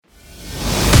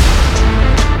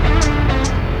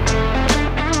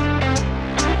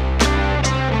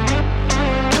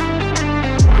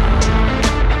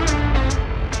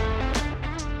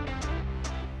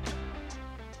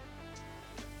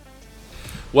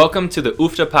Welcome to the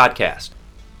UFTA podcast.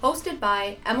 Hosted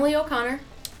by Emily O'Connor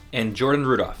and Jordan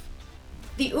Rudolph.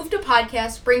 The UFTA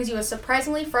podcast brings you a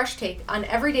surprisingly fresh take on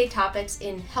everyday topics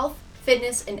in health,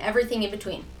 fitness, and everything in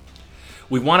between.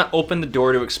 We want to open the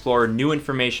door to explore new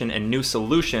information and new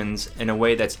solutions in a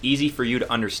way that's easy for you to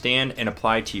understand and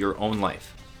apply to your own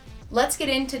life. Let's get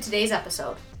into today's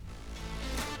episode.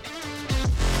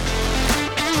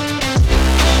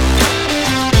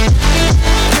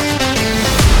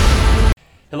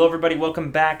 Hello everybody,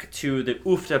 welcome back to the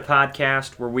UFTA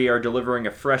podcast, where we are delivering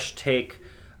a fresh take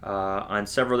on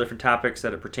several different topics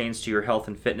that it pertains to your health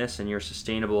and fitness and your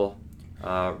sustainable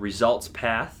results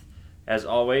path. As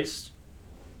always,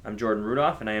 I'm Jordan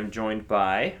Rudolph, and I am joined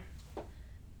by...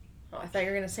 Oh, I thought you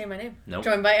were going to say my name. Nope.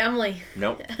 Joined by Emily.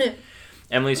 Nope.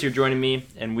 Emily's here joining me,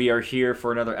 and we are here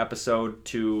for another episode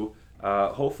to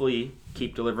hopefully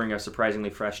keep delivering a surprisingly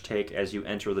fresh take as you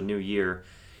enter the new year.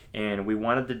 And we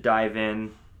wanted to dive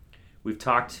in. We've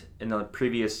talked in the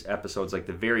previous episodes, like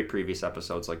the very previous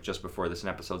episodes, like just before this in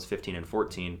episodes 15 and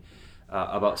 14,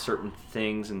 about certain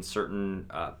things and certain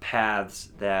paths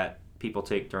that people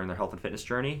take during their health and fitness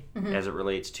journey as it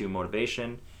relates to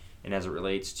motivation and as it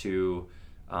relates to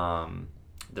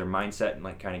their mindset and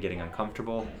like kind of getting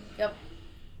uncomfortable. Yep.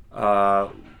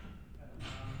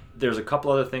 There's a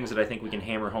couple other things that I think we can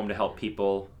hammer home to help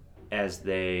people as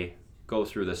they go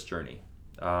through this journey.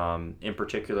 In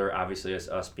particular, obviously, as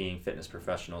us being fitness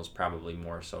professionals, probably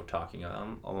more so talking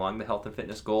along the health and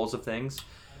fitness goals of things.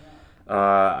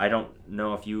 I don't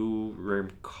know if you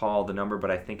recall the number, but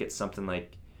I think it's something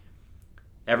like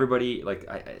everybody, like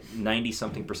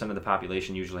 90-something% of the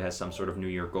population usually has some sort of New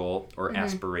Year goal or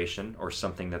aspiration or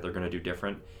something that they're going to do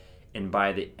different. And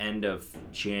by the end of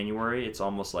January, it's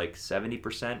almost like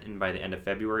 70%, and by the end of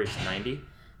February, it's 90%.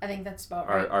 I think that's about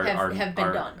right. Have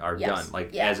been done. Are done.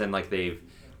 Like, as in, like, they've...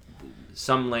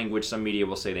 Some language, some media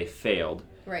will say they failed.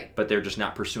 Right. But they're just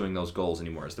not pursuing those goals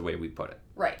anymore, is the way we put it.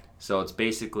 Right. So it's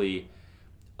basically,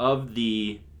 of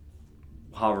the...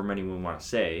 However many we want to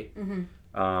say...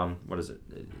 what is it?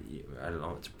 I don't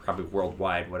know. It's probably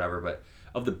worldwide, whatever. But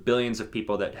of the billions of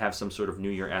people that have some sort of New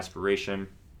Year aspiration...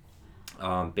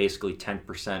 basically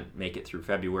 10% make it through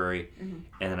February, and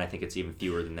then I think it's even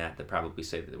fewer than that probably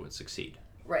say that it would succeed.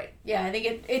 Right. Yeah, I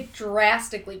think it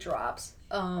drastically drops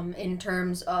in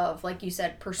terms of, like you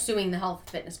said, pursuing the health and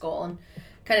fitness goal. And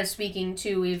kind of speaking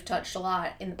to, we've touched a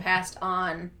lot in the past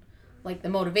on like the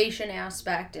motivation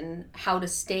aspect and how to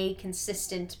stay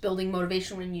consistent. Building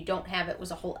motivation when you don't have it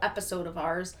was a whole episode of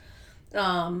ours.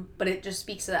 But it just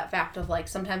speaks to that fact of like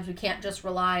sometimes we can't just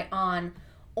rely on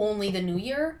only the new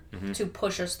year to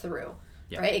push us through,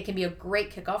 right? It can be a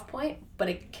great kickoff point, but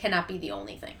it cannot be the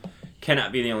only thing.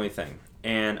 Cannot be the only thing.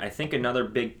 And I think another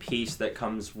big piece that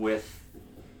comes with,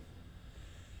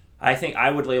 I think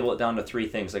I would label it down to three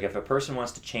things. Like if a person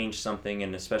wants to change something,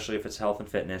 and especially if it's health and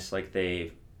fitness, like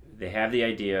they have the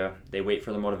idea, they wait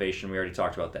for the motivation. We already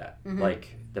talked about that. Like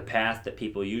the path that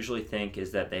people usually think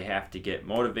is that they have to get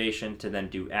motivation to then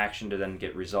do action to then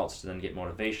get results to then get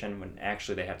motivation, when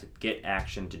actually they have to get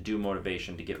action to do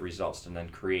motivation to get results and then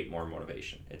create more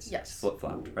motivation. It's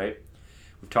flip-flopped, right?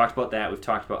 We've talked about that. We've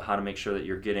talked about how to make sure that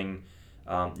you're getting,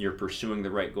 you're pursuing the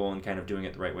right goal and kind of doing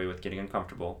it the right way with getting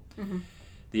uncomfortable.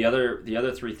 The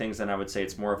other three things, then I would say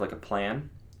it's more of like a plan.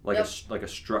 Like a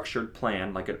structured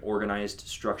plan, like an organized,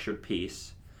 structured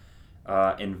piece,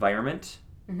 environment,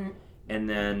 and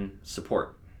then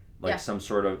support, like some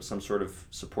sort of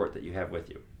support that you have with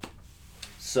you.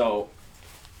 So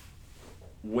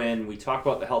when we talk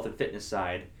about the health and fitness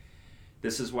side,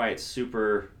 this is why it's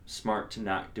super smart to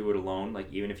not do it alone.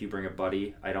 Like even if you bring a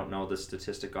buddy, I don't know the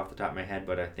statistic off the top of my head,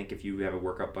 but I think if you have a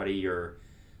workout buddy, you're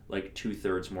like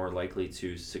 2/3 more likely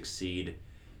to succeed.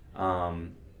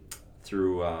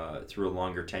 Through a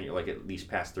longer tenure, like at least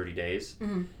past 30 days.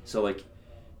 So like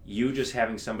you just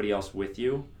having somebody else with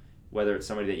you, whether it's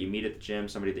somebody that you meet at the gym,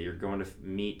 somebody that you're going to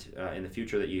meet in the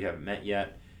future that you haven't met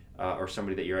yet, or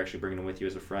somebody that you're actually bringing with you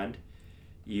as a friend,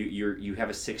 you have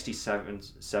a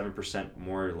 67%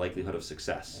 more likelihood of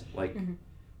success. Like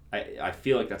I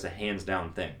feel like that's a hands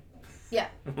down thing. Yeah,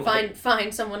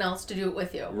 find someone else to do it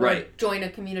with you. Right. Or join a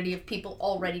community of people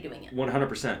already doing it.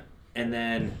 100%. And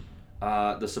then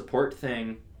the support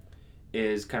thing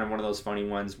is kind of one of those funny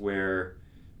ones where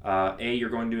you're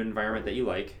going to an environment that you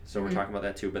like, so we're talking about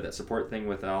that too, but that support thing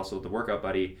with also the workout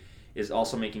buddy is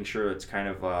also making sure it's kind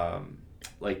of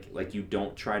like you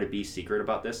don't try to be secret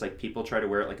about this. Like people try to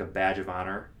wear it like a badge of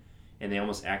honor, and they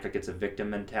almost act like it's a victim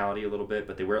mentality a little bit,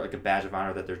 but they wear it like a badge of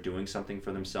honor that they're doing something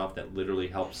for themselves that literally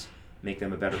helps make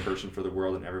them a better person for the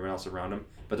world and everyone else around them,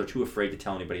 but they're too afraid to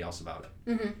tell anybody else about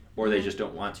it. Mm-hmm. Or they just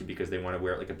don't want to because they want to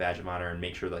wear it like a badge of honor and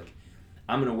make sure like,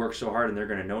 I'm going to work so hard and they're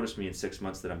going to notice me in 6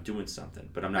 months that I'm doing something,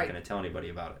 but I'm not going to tell anybody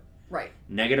about it. Right.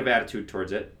 Negative attitude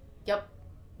towards it. Yep.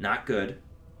 Not good.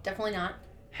 Definitely not.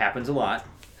 Happens a lot.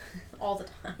 All the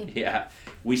time. Yeah.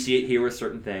 We see it here with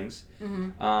certain things.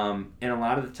 Mm-hmm. And a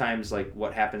lot of the times, like,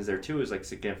 what happens there, too, is, like,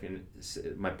 significant...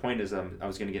 My point is I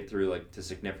was going to get through, like, to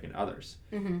significant others.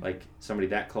 Mm-hmm. Like, somebody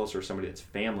that close or somebody that's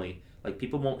family. Like,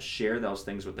 people won't share those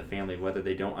things with the family, whether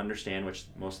they don't understand, which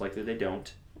most likely they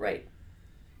don't. Right.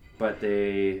 But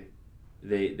they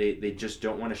just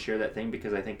don't want to share that thing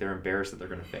because I think they're embarrassed that they're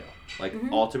going to fail. Like,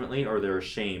 ultimately, or they're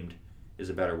ashamed is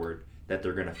a better word, that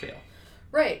they're going to fail.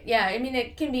 Right. Yeah. I mean,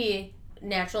 it can be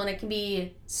natural and it can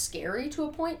be scary to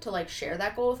a point to, like, share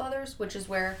that goal with others, which is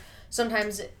where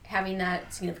sometimes having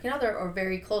that significant other or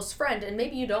very close friend, and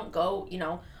maybe you don't go,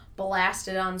 blast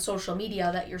it on social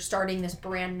media that you're starting this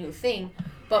brand new thing,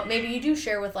 but maybe you do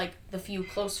share with, like, the few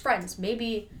close friends.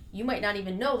 Maybe you might not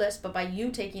even know this, but by you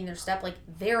taking their step, like,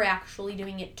 they're actually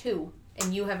doing it too,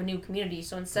 and you have a new community.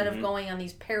 So instead of going on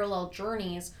these parallel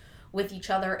journeys with each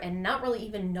other and not really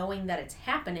even knowing that it's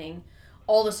happening,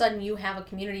 all of a sudden you have a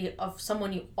community of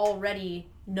someone you already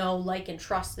know, like, and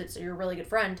trust that's your really good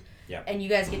friend, and you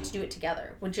guys get to do it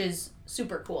together, which is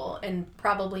super cool and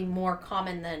probably more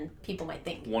common than people might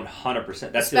think.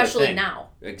 100%. That's especially the other thing. Now.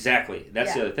 Exactly.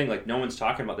 That's the other thing. Like, no one's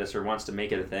talking about this or wants to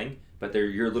make it a thing, but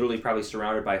you're literally probably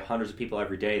surrounded by hundreds of people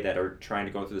every day that are trying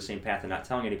to go through the same path and not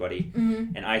telling anybody.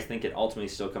 Mm-hmm. And I think it ultimately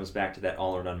still comes back to that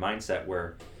all or none mindset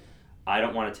where I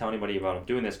don't want to tell anybody about I'm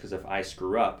doing this because if I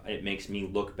screw up, it makes me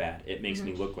look bad. It makes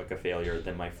me look like a failure.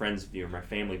 Then my friends view, my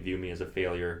family view me as a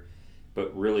failure.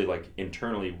 But really, like,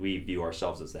 internally, we view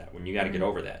ourselves as that. When you got to get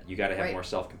over that. You got to have more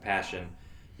self-compassion.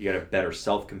 You got to have better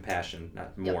self-compassion,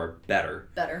 not more, better.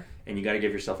 Better. And you got to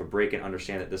give yourself a break and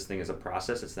understand that this thing is a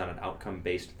process. It's not an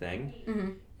outcome-based thing. Mm-hmm.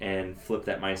 And flip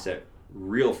that mindset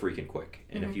real freaking quick.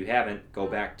 And if you haven't, go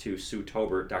back to Sue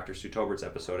Tobert, Dr. Sue Tobert's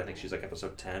episode. I think she's like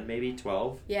episode 10, maybe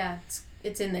 12. Yeah,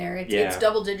 it's in there. It's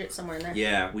double digits somewhere in there.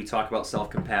 Yeah, we talk about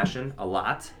self-compassion a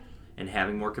lot and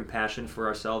having more compassion for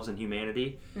ourselves and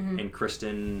humanity. And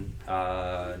Kristen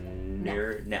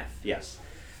Neff, yes,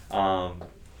 on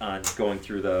going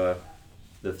through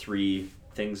the 3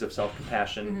 things of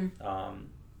self-compassion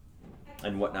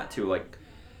and whatnot too. Like,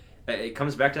 it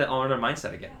comes back to that all-in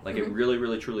mindset again. Like, it really,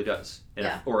 really, truly does. And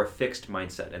or a fixed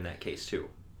mindset in that case, too.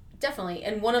 Definitely.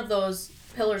 And one of those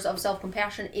pillars of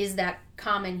self-compassion is that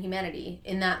common humanity,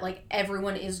 in that, like,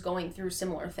 everyone is going through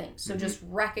similar things. So just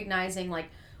recognizing, like,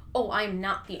 oh, I'm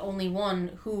not the only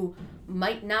one who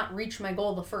might not reach my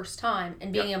goal the first time,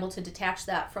 and being able to detach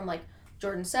that from, like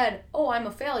Jordan said, oh, I'm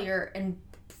a failure, and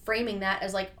framing that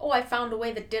as, like, oh, I found a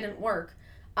way that didn't work.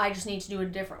 I just need to do it a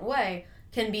different way,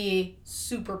 can be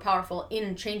super powerful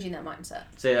in changing that mindset.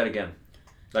 Say that again.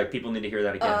 Like, people need to hear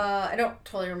that again. I don't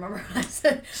totally remember what I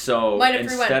said. So might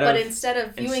have rewind, but instead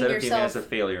of viewing yourself as a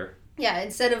failure. Yeah,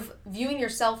 instead of viewing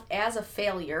yourself as a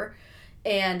failure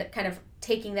and kind of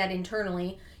taking that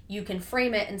internally, you can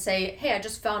frame it and say, hey, I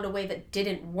just found a way that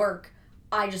didn't work.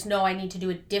 I just know I need to do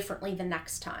it differently the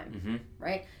next time.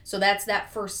 Right? So that's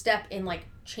that first step in, like,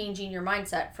 changing your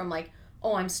mindset from, like,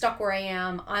 oh, I'm stuck where I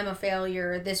am, I'm a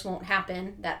failure, this won't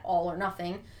happen, that all or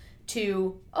nothing,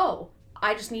 to, oh,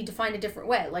 I just need to find a different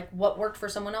way. Like, what worked for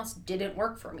someone else didn't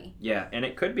work for me. Yeah, and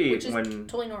it could be which is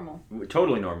totally normal.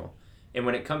 Totally normal. And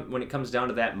when it comes down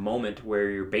to that moment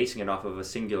where you're basing it off of a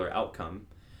singular outcome,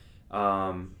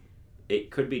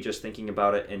 it could be just thinking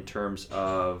about it in terms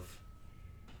of,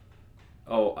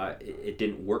 it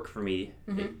didn't work for me.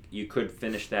 You could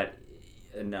finish that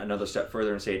another step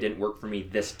further and say it didn't work for me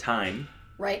this time.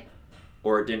 Right.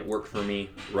 Or it didn't work for me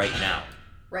right now.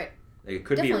 Right. It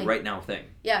could be a right now thing.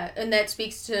 Yeah, and that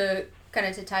speaks to, kind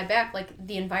of to tie back, like,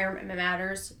 the environment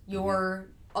matters. Your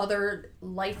other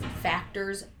life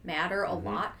factors matter a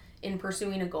lot in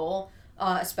pursuing a goal,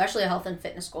 especially a health and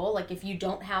fitness goal. Like, if you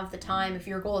don't have the time, if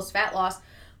your goal is fat loss,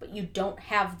 but you don't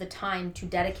have the time to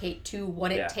dedicate to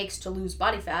what it takes to lose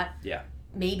body fat,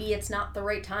 maybe it's not the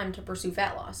right time to pursue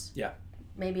fat loss. Yeah.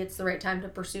 Maybe it's the right time to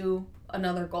pursue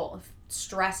another goal. If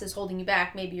stress is holding you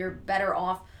back, maybe you're better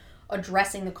off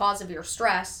addressing the cause of your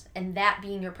stress and that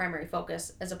being your primary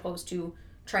focus, as opposed to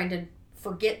trying to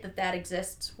forget that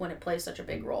exists when it plays such a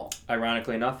big role.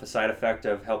 Ironically enough, a side effect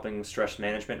of helping stress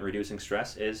management and reducing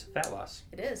stress is fat loss.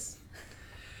 It is.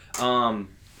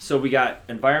 So we got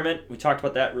environment. We talked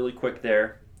about that really quick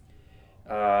there.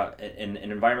 And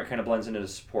environment kind of blends into the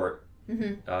support.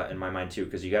 in my mind too,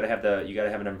 because you got to have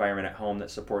an environment at home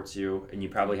that supports you, and you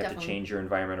probably have to change your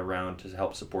environment around to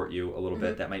help support you a little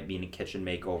bit. That might mean a kitchen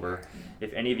makeover.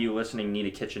 If any of you listening need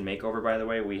a kitchen makeover, by the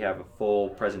way, we have a full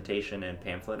presentation and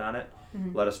pamphlet on it.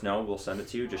 Let us know. We'll send it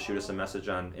to you. Just shoot us a message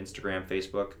on Instagram,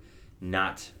 Facebook.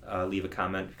 Not leave a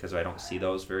comment, because I don't see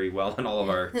those very well in all of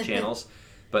our channels.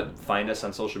 But find us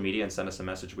on social media and send us a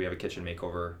message. We have a kitchen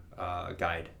makeover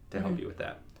guide to help you with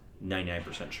that.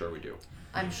 99% sure we do.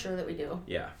 I'm sure that we do.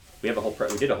 Yeah, we have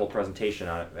we did a whole presentation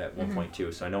on it at one point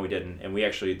too. So I know we didn't, and we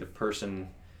actually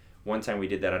one time we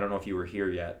did that. I don't know if you were here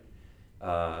yet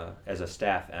as a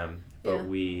staff, but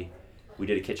we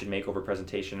did a kitchen makeover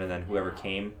presentation, and then whoever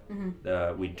came,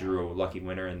 we drew a lucky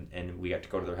winner, and we got to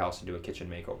go to their house and do a kitchen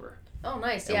makeover. Oh,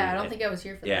 nice. And I don't think I was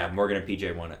here for that. Yeah, Morgan and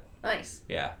PJ won it. Nice.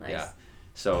 Yeah, nice. Yeah.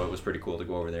 So it was pretty cool to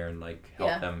go over there and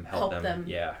help them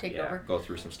take over. Go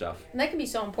through some stuff. And that can be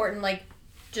so important,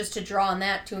 just to draw on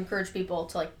that, to encourage people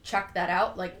to check that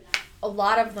out. A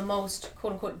lot of the most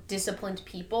quote unquote disciplined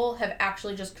people have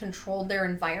actually just controlled their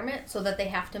environment so that they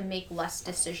have to make less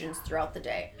decisions throughout the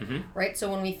day. Right?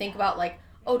 So when we think about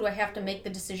do I have to make the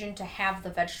decision to have the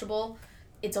vegetable?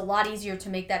 It's a lot easier to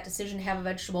make that decision to have a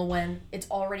vegetable when it's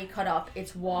already cut up,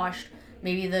 it's washed,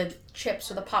 maybe the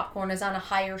chips or the popcorn is on a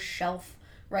higher shelf.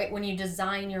 Right? When you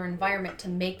design your environment to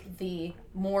make the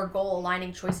more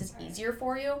goal-aligning choices easier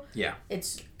for you,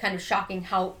 it's kind of shocking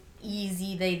how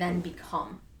easy they then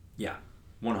become. Yeah,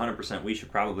 100%. We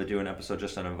should probably do an episode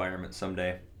just on environment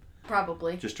someday.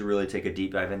 Probably. Just to really take a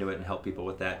deep dive into it and help people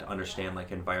with that, to understand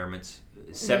environments.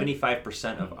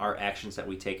 75% of our actions that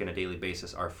we take on a daily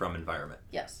basis are from environment.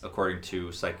 Yes. According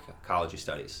to psychology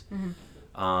studies.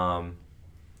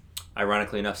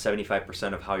 Ironically enough,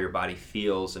 75% of how your body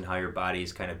feels and how your body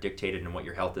is kind of dictated and what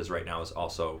your health is right now is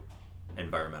also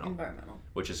environmental.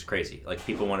 Which is crazy.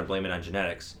 People want to blame it on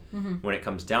genetics. When it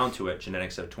comes down to it,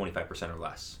 genetics have 25% or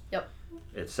less. Yep.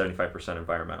 It's 75%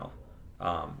 environmental,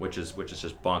 which is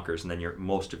just bonkers. And then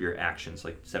most of your actions,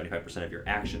 75% of your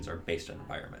actions, are based on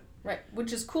environment. Right,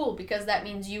 which is cool, because that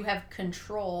means you have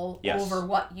control Yes. over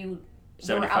what your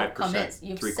outcome is.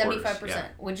 You have 75%,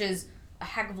 which is a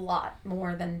heck of a lot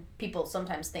more than people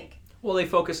sometimes think. Well, they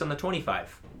focus on the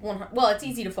 25. Well, it's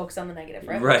easy to focus on the negative,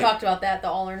 right? Right. We talked about that, the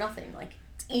all or nothing.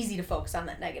 It's easy to focus on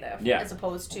that negative, as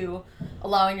opposed to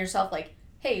allowing yourself,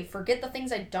 hey, forget the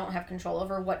things I don't have control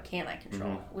over. What can I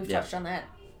control? We've touched on that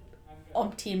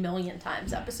umpteen million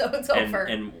times, episodes over.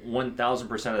 And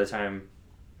 1,000% of the time,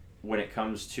 when it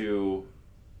comes to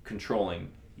controlling,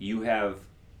 you have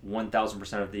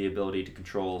 1,000% of the ability to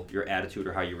control your attitude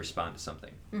or how you respond to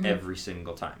something every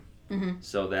single time.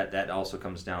 So that also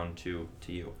comes down to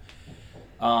you.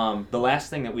 The last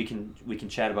thing that we can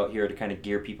chat about here to kind of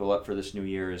gear people up for this new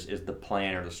year is the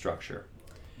plan or the structure.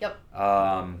 Yep.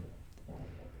 I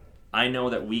know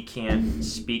that we can't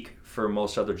speak for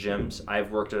most other gyms.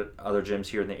 I've worked at other gyms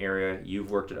here in the area. You've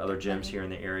worked at other gyms here in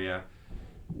the area.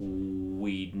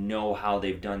 We know how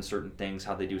they've done certain things,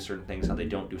 how they do certain things, how they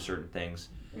don't do certain things.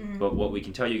 But what we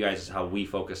can tell you guys is how we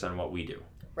focus on what we do.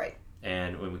 Right.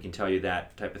 And when we can tell you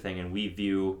that type of thing, and we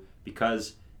view,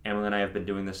 because Emily and I have been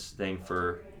doing this thing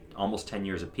for almost 10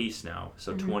 years apiece now,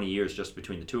 so 20 years just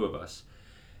between the two of us.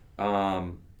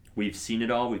 We've seen it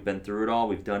all, we've been through it all,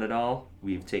 we've done it all,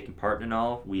 we've taken part in it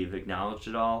all, we've acknowledged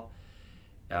it all.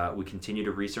 We continue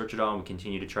to research it all, and we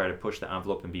continue to try to push the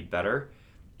envelope and be better.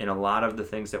 And a lot of the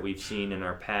things that we've seen in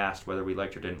our past, whether we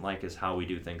liked or didn't like, is how we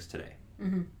do things today.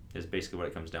 Is basically what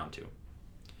it comes down to.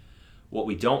 What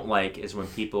we don't like is when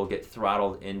people get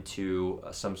throttled into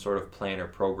some sort of plan or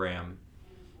program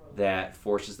that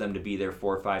forces them to be there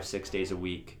 4, 5, 6 days a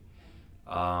week,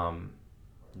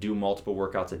 do multiple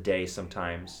workouts a day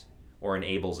sometimes, or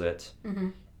enables it,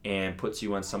 and puts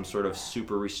you on some sort of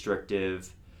super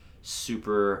restrictive,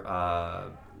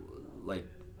 super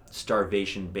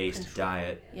starvation-based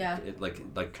diet. Yeah.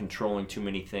 Like controlling too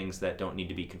many things that don't need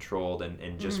to be controlled,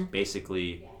 and just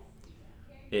basically,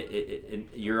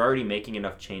 you're already making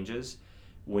enough changes.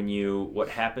 What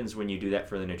happens when you do that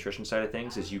for the nutrition side of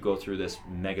things is you go through this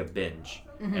mega binge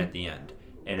at the end,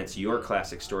 and it's your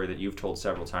classic story that you've told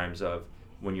several times of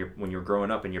when you're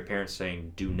growing up and your parents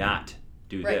saying, "Do not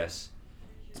do this."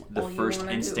 The first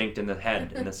instinct in the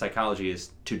head and the psychology is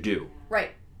to do.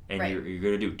 Right. And you're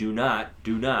going to do not,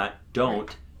 don't,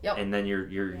 right. Yep. And then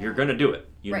you're going to do it.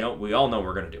 Know, we all know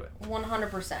we're going to do it.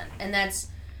 100%. And that's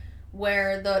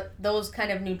where those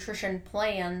kind of nutrition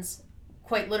plans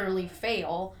quite literally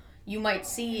fail. You might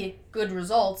see good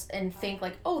results and think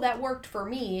oh, that worked for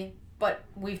me, but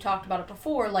we've talked about it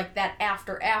before, that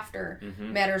after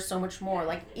matters so much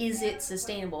more. Is it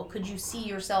sustainable? Could you see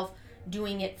yourself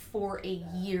doing it for a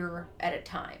year at a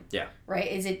time. Yeah. Right?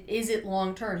 Is it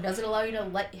long term? Does it allow you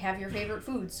to have your favorite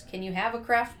foods? Can you have a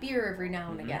craft beer every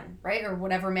now and again, right? Or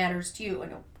whatever matters to you. I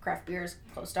know craft beer is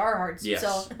close to our hearts. Yes.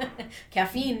 So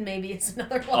caffeine maybe is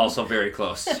another one. Also very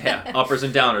close. Yeah. Uppers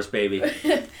and downers, baby.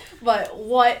 But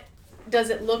what does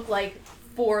it look like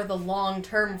for the long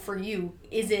term for you?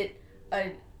 Is it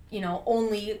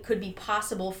only could be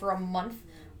possible for a month,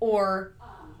 or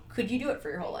could you do it for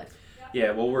your whole life?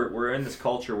 Yeah, well, we're in this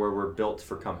culture where we're built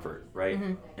for comfort, right?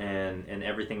 Mm-hmm. And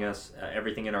everything else,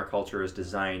 everything in our culture is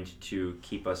designed to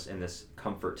keep us in this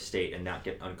comfort state and not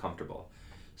get uncomfortable.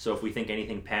 So if we think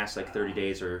anything past like 30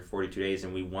 days or 42 days,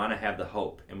 and we want to have the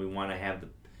hope, and we want to have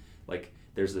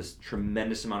there's this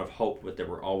tremendous amount of hope that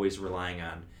we're always relying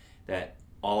on, that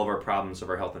all of our problems of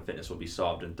our health and fitness will be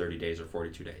solved in 30 days or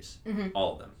 42 days. Mm-hmm.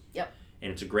 All of them. Yep.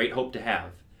 And it's a great hope to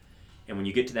have. And when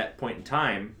you get to that point in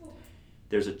time,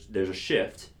 there's a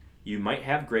shift. You might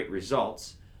have great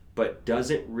results, but does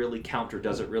it really count, or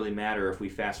does it really matter if we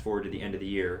fast forward to the end of the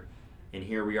year, and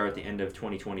here we are at the end of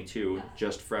 2022,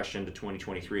 just fresh into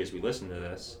 2023 as we listen to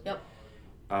this. Yep.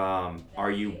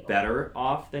 Are you better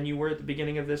off than you were at the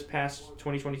beginning of this past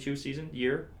 2022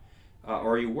 year?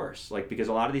 Or are you worse? Because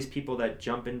a lot of these people that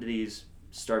jump into these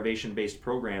starvation-based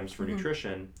programs for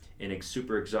nutrition and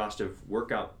super exhaustive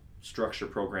workout structure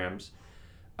programs,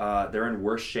 they're in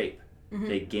worse shape. Mm-hmm.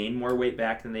 They gain more weight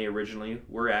back than they originally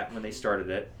were at when they started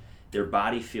it. Their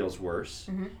body feels worse,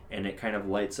 and it kind of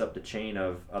lights up the chain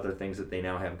of other things that they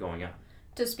now have going on.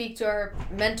 To speak to our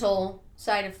mental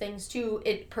side of things too,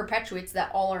 it perpetuates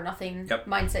that all or nothing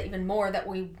mindset even more that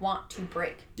we want to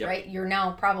break, right? You're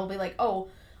now probably like, oh,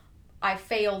 I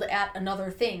failed at another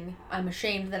thing. I'm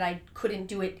ashamed that I couldn't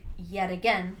do it yet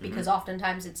again, because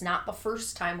oftentimes it's not the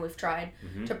first time we've tried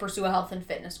to pursue a health and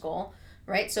fitness goal,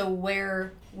 right? So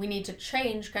where we need to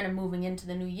change kind of moving into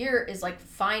the new year is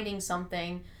finding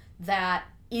something that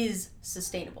is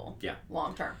sustainable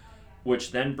long term.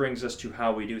 Which then brings us to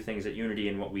how we do things at Unity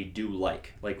and what we do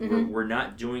like. We're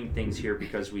not doing things here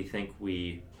because we think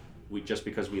we just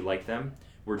because we like them.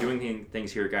 We're doing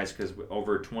things here, guys, because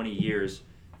over 20 years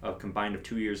of combined of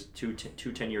 2 years, two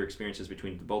 10-year experiences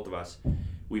between both of us,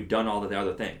 we've done all of the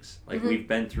other things. We've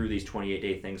been through these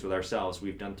 28-day things with ourselves.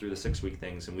 We've done through the 6-week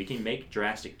things, and we can make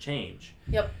drastic change.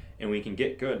 Yep. And we can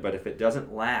get good, but if it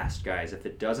doesn't last, guys,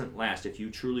 if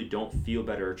you truly don't feel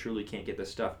better or truly can't get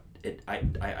this stuff,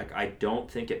 I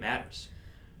don't think it matters.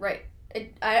 Right.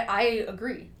 I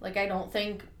agree. I don't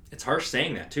think... It's harsh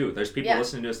saying that, too. There's people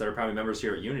listening to us that are probably members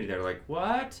here at Unity that are like,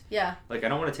 what? Yeah. I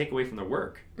don't want to take away from their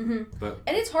work. Mm-hmm. But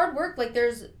and it's hard work.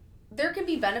 There can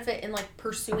be benefit in,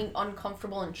 pursuing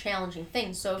uncomfortable and challenging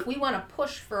things. So if we want to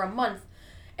push for a month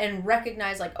and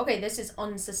recognize, okay, this is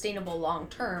unsustainable long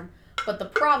term, but the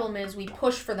problem is we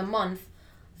push for the month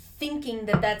thinking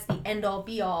that that's the end-all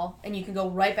be-all, and you can go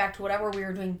right back to whatever we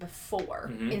were doing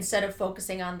before, instead of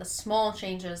focusing on the small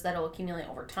changes that will accumulate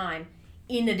over time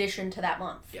in addition to that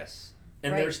month. Yes.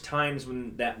 And there's times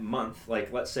when that month,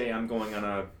 let's say I'm going on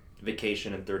a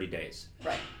vacation in 30 days.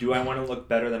 Right. Do I want to look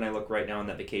better than I look right now on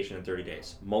that vacation in 30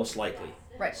 days? Most likely.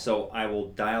 Right. So I will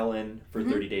dial in for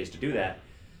 30 days to do that,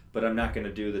 but I'm not going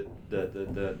to do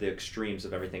the extremes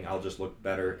of everything. I'll just look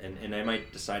better, and I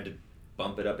might decide to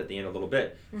bump it up at the end a little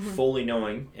bit, fully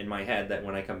knowing in my head that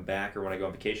when I come back or when I go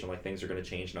on vacation, things are going to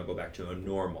change and I'll go back to a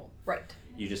normal. Right.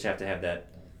 You just have to have that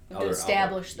to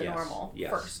establish the normal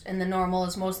first. And the normal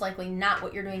is most likely not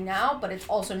what you're doing now, but it's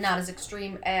also not as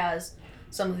extreme as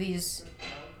some of these,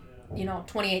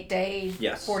 28-day,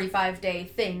 45-day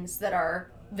things that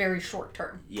are very short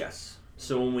term. Yes.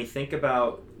 So when we think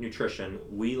about nutrition,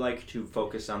 we like to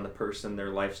focus on the person, their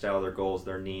lifestyle, their goals,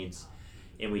 their needs,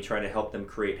 and we try to help them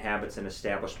create habits and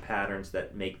establish patterns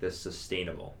that make this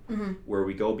sustainable, where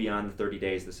we go beyond the 30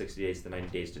 days, the 60 days, the 90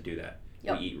 days to do that.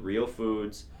 Yep. We eat real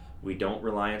foods. We don't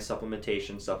rely on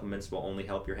supplementation. Supplements will only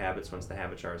help your habits once the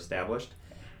habits are established.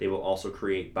 They will also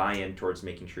create buy-in towards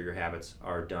making sure your habits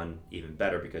are done even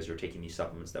better because you're taking these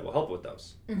supplements that will help with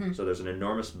those. So there's an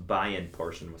enormous buy-in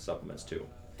portion with supplements too.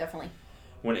 Definitely.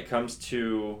 When it comes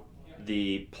to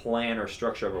the plan or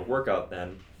structure of a workout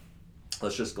then,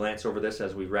 let's just glance over this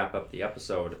as we wrap up the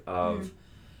episode of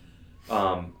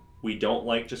we don't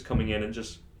like just coming in and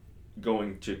just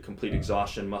going to complete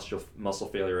exhaustion, muscle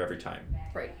failure every time.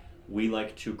 Right. We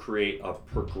like to create a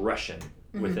progression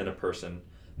within a person,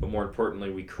 but more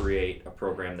importantly, we create a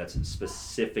program that's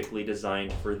specifically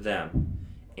designed for them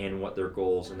and what their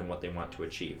goals and then what they want to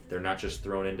achieve. They're not just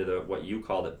thrown into what you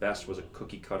called at best was a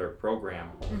cookie cutter program.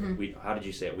 How did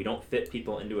you say it? We don't fit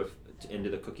people into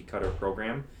the cookie cutter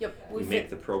program. Yep. We make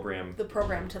the program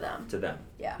to them. To them.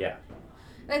 Yeah. Yeah.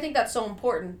 And I think that's so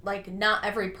important. Like, not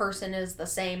every person is the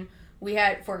same. We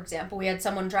had, for example,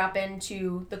 someone drop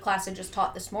into the class I just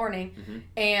taught this morning,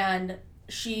 and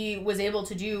she was able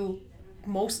to do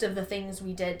most of the things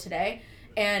we did today.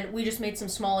 And we just made some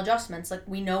small adjustments. Like,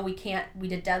 we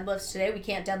did deadlifts today. We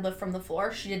can't deadlift from the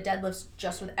floor. She did deadlifts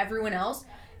just with everyone else,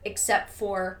 except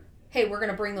for, hey, we're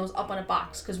going to bring those up on a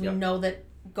box because we know that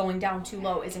going down too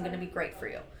low isn't going to be great for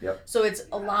you. Yep. So it's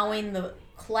allowing the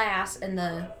class and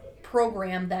the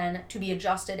program then to be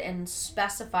adjusted and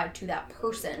specified to that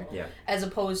person, as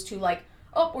opposed to like,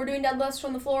 oh, we're doing deadlifts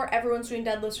from the floor, everyone's doing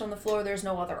deadlifts from the floor, there's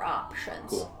no other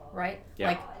options. Right? Yeah.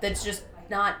 Like, that's just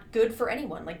not good for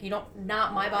anyone. Like,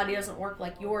 my body doesn't work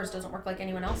like yours, doesn't work like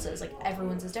anyone else's. Like,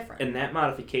 everyone's is different. And that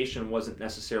modification wasn't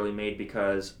necessarily made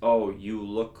because, oh, you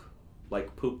look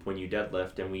like poop when you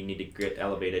deadlift and we need to get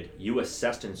elevated. You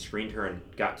assessed and screened her and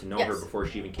got to know her before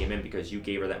she even came in because you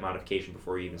gave her that modification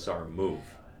before you even saw her move.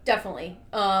 Definitely.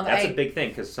 That's a big thing,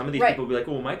 because some of these people will be like,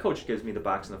 oh, well, my coach gives me the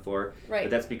box on the floor. Right.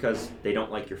 But that's because they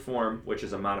don't like your form, which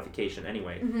is a modification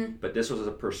anyway. But this was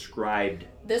a prescribed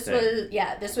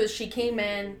thing. She came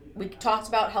in, we talked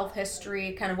about health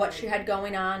history, kind of what she had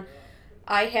going on.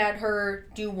 I had her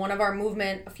do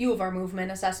a few of our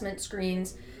movement assessment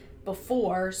screens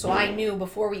before, so I knew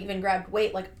before we even grabbed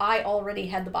weight, like, I already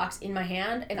had the box in my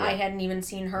hand, and I hadn't even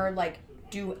seen her, like,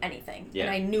 do anything. And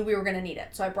I knew we were going to need it,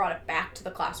 so I brought it back to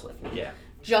the class with me.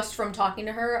 Just from talking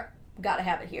to her, gotta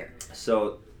have it here.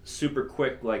 So super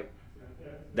quick, like,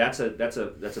 that's a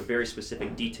very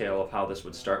specific detail of how this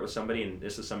would start with somebody, and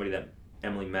this is somebody that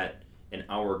Emily met an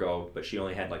hour ago, but she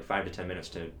only had like 5 to 10 minutes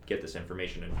to get this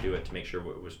information and do it to make sure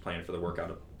what was planned for the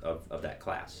workout of that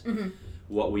class.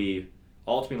 What we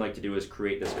ultimately like to do is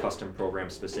create this custom program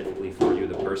specifically for you,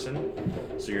 the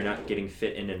person, so you're not getting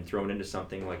fit in and thrown into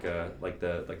something like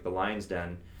the lion's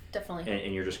den. Definitely.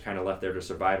 And you're just kind of left there to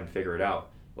survive and figure it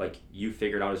out. Like, you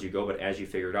figure it out as you go, but as you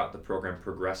figure it out, the program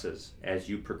progresses. As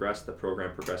you progress, the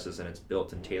program progresses, and it's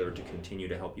built and tailored to continue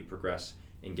to help you progress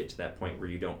and get to that point where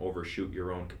you don't overshoot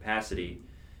your own capacity,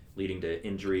 leading to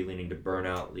injury, leading to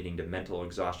burnout, leading to mental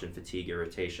exhaustion, fatigue,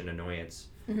 irritation, annoyance,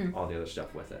 all the other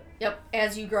stuff with it. Yep.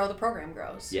 As you grow, the program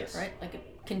grows. Yes. Right? Like,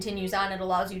 it continues on. It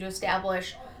allows you to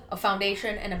establish a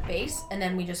foundation and a base, and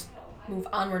then we just move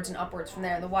onwards and upwards from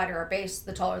there. The wider our base,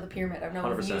 the taller the pyramid. I've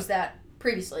known we've used that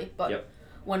previously, but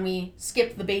when we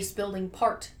skip the base building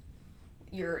part,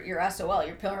 your SOL,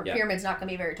 your pyramid's not going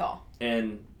to be very tall.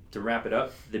 And to wrap it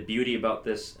up, the beauty about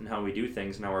this and how we do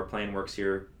things and how our plan works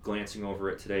here, glancing over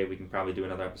it today, we can probably do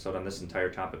another episode on this entire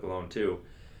topic alone too,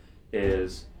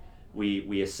 is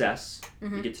we assess,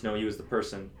 we get to know you as the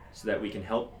person, so that we can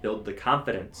help build the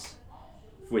confidence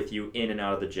with you in and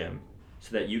out of the gym,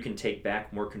 so that you can take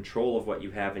back more control of what you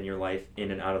have in your life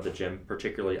in and out of the gym,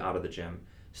 particularly out of the gym,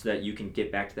 so that you can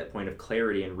get back to that point of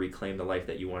clarity and reclaim the life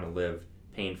that you want to live,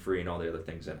 pain-free and all the other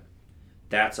things in it.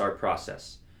 That's our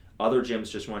process. Other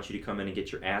gyms just want you to come in and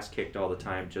get your ass kicked all the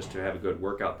time just to have a good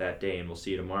workout that day, and we'll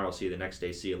see you tomorrow, see you the next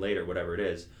day, see you later, whatever it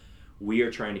is. We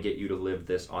are trying to get you to live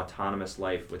this autonomous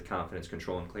life with confidence,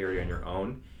 control, and clarity on your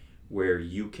own, where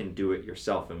you can do it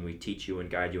yourself, and we teach you and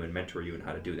guide you and mentor you in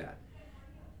how to do that.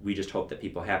 We just hope that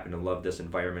people happen to love this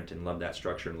environment and love that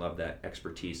structure and love that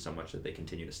expertise so much that they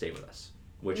continue to stay with us,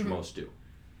 which most do.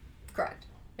 Correct.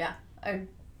 Yeah.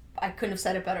 I couldn't have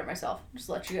said it better myself. Just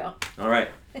let you go. All right.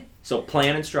 So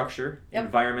plan and structure,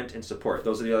 environment, and support.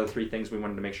 Those are the other 3 things we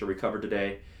wanted to make sure we covered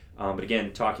today. But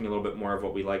again, talking a little bit more of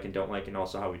what we like and don't like, and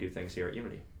also how we do things here at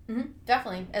Unity.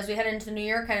 Definitely. As we head into the new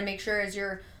year, kind of make sure as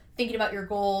you're thinking about your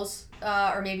goals,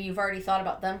 or maybe you've already thought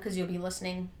about them because you'll be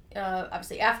listening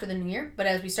obviously after the new year, but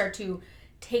as we start to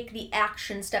take the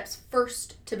action steps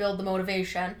first to build the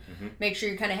motivation, make sure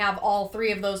you kind of have all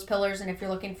 3 of those pillars. And if you're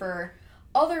looking for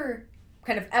other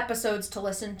kind of episodes to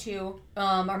listen to,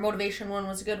 our motivation one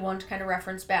was a good one to kind of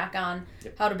reference back on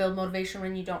how to build motivation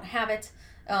when you don't have it,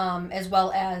 as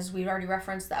well as we've already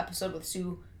referenced the episode with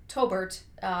Sue Tobert,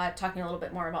 talking a little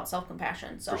bit more about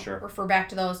self-compassion. So refer back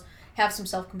to those. Have some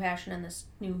self-compassion in this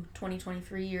new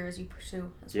 2023 year as you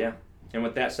pursue as well. And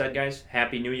with that said, guys,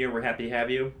 Happy New Year. We're happy to have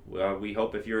you. We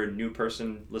hope if you're a new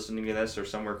person listening to this or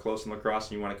somewhere close in La Crosse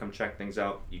and you want to come check things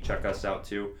out, you check us out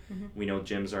too. We know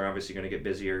gyms are obviously going to get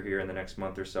busier here in the next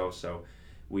month or so, so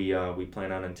we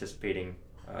plan on anticipating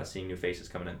seeing new faces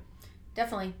coming in.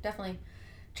 Definitely.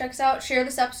 Check us out. Share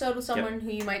this episode with someone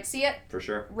who you might see it. For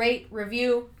sure. Rate,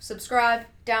 review, subscribe,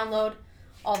 download,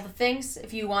 all the things.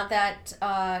 If you want that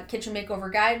kitchen makeover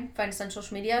guide, find us on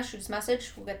social media, shoot us a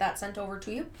message. We'll get that sent over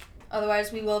to you.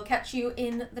 Otherwise, we will catch you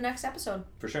in the next episode.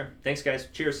 For sure. Thanks, guys.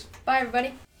 Cheers. Bye,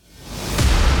 everybody.